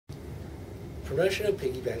Promotional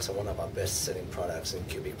piggy banks are one of our best selling products in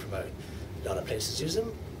Cubic Promote. A lot of places use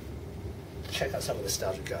them. Check out some of the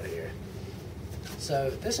styles we got here.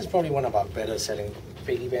 So this is probably one of our better selling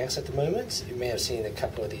piggy banks at the moment. You may have seen a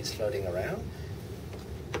couple of these floating around.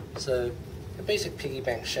 So a basic piggy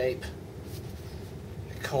bank shape.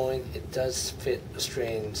 The coin, it does fit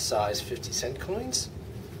Australian size 50-cent coins.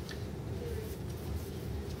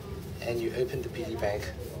 And you open the piggy bank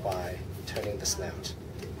by turning the snout.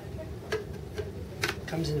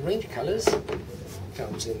 Comes in a range of colors.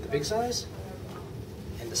 Comes in the big size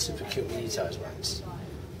and the super cute mini size ones.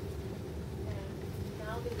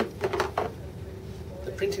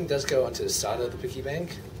 The printing does go onto the side of the piggy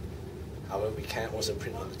bank. However, we can also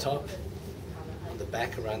print on the top, on the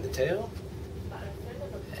back around the tail,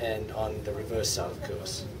 and on the reverse side, of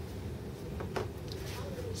course.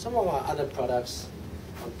 Some of our other products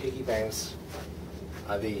on piggy banks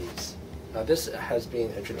are these. Now this has been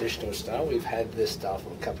a traditional style. We've had this style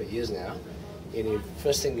for a couple of years now. And the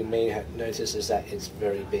first thing you may have noticed is that it's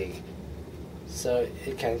very big. So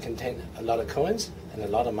it can contain a lot of coins and a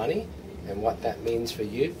lot of money. And what that means for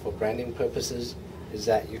you, for branding purposes, is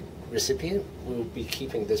that your recipient will be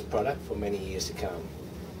keeping this product for many years to come.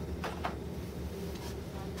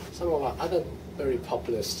 Some of our other very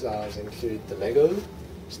popular styles include the Lego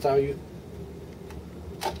style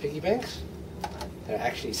piggy banks. They're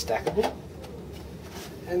actually stackable,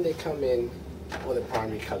 and they come in all the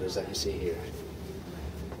primary colors that you see here.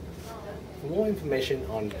 For more information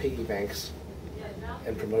on piggy banks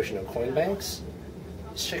and promotional coin banks,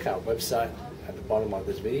 just check our website at the bottom of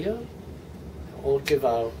this video, or give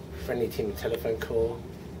our friendly team a telephone call.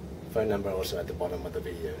 Phone number also at the bottom of the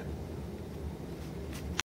video.